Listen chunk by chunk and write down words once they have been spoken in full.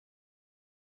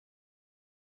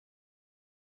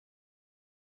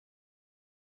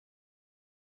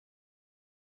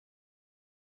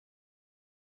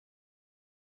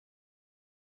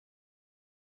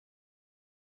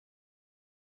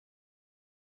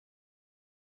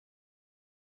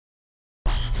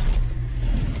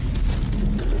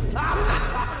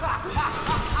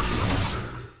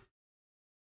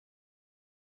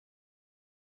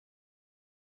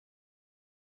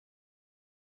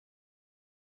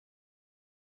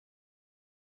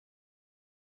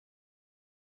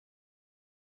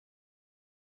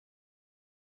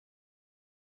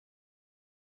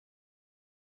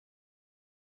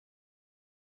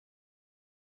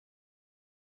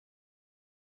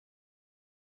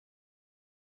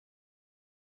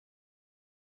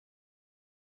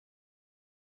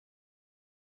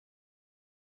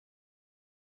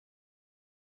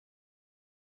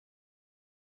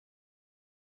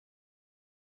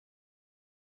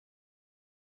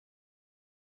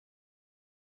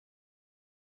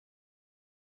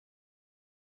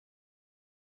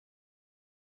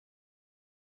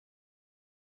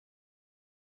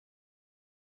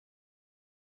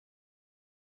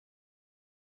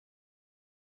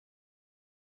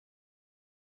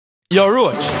Yo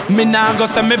roach, me nah go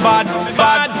say me bad,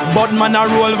 but man I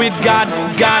roll with God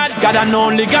and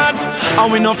only God,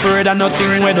 and we no afraid of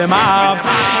nothing where them have.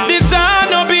 This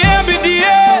no be every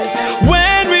day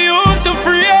when we used to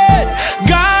fear.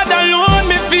 God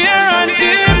alone me fear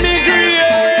until me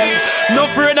grave. No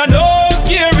afraid of no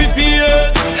scary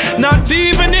fears, not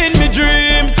even in me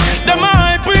dreams. Them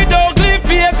hype with ugly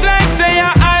face like say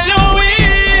a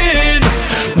Halloween.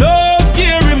 No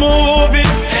scary movie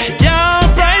can't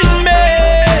frighten me.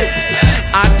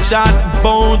 I chat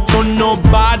bout to no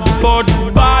bad, but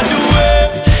bad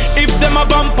way. If them a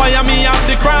vampire, me have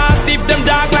the cross. If them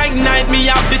dark like night, me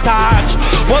have the touch.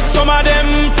 But some of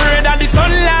them afraid of the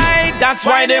sunlight, that's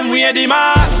why them wear the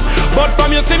mask. But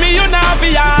from you see me, you not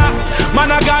be asked.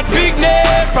 Man, I got big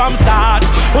name from start.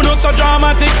 Who no so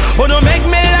dramatic, who no make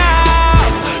me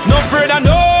laugh. No afraid of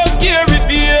no scary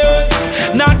fears,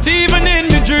 not even in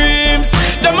me dreams.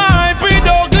 Them hype with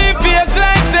ugly face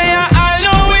like say a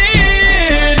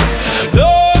Halloween.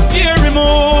 No scary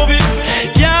movie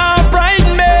can't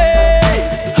frighten me.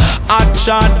 I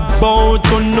chat bout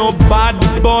to no bad,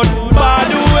 but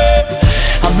bad way.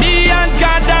 And me and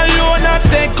God alone I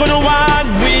take on one.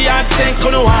 We are take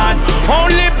on one.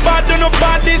 Only bad do no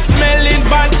body smelling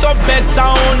bad, so better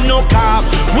on no cap.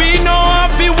 We know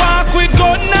how we walk with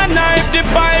gun and knife. The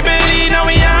Bible in our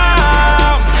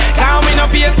arm. Can't we no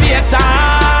fear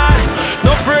Satan?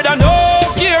 No afraid of no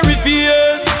scary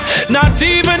fears, not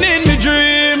even in me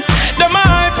dreams. Them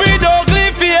hype with ugly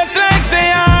face like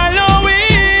say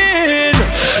Halloween.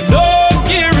 No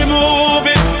scary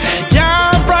movie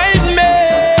can't frighten me.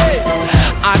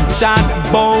 I chat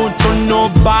bout to no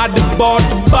bad, but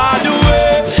bad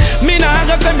way. Me nah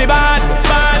go say me bad,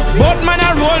 but man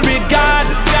I roll with God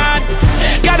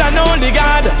and only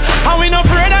God, and we no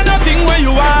afraid of nothing where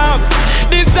you have.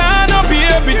 This no be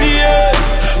every days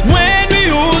when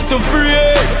we used to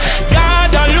fear.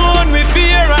 God alone we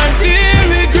fear until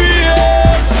we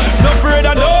grave. No afraid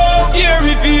of no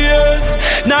scary fears,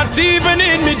 not even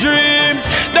in me dreams.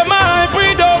 The hype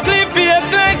with ugly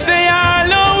face like say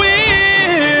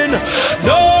Halloween.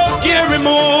 No scary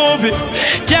movie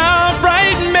can't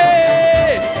frighten me.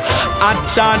 I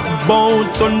chat bout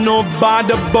to no bad,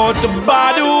 but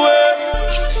bad way.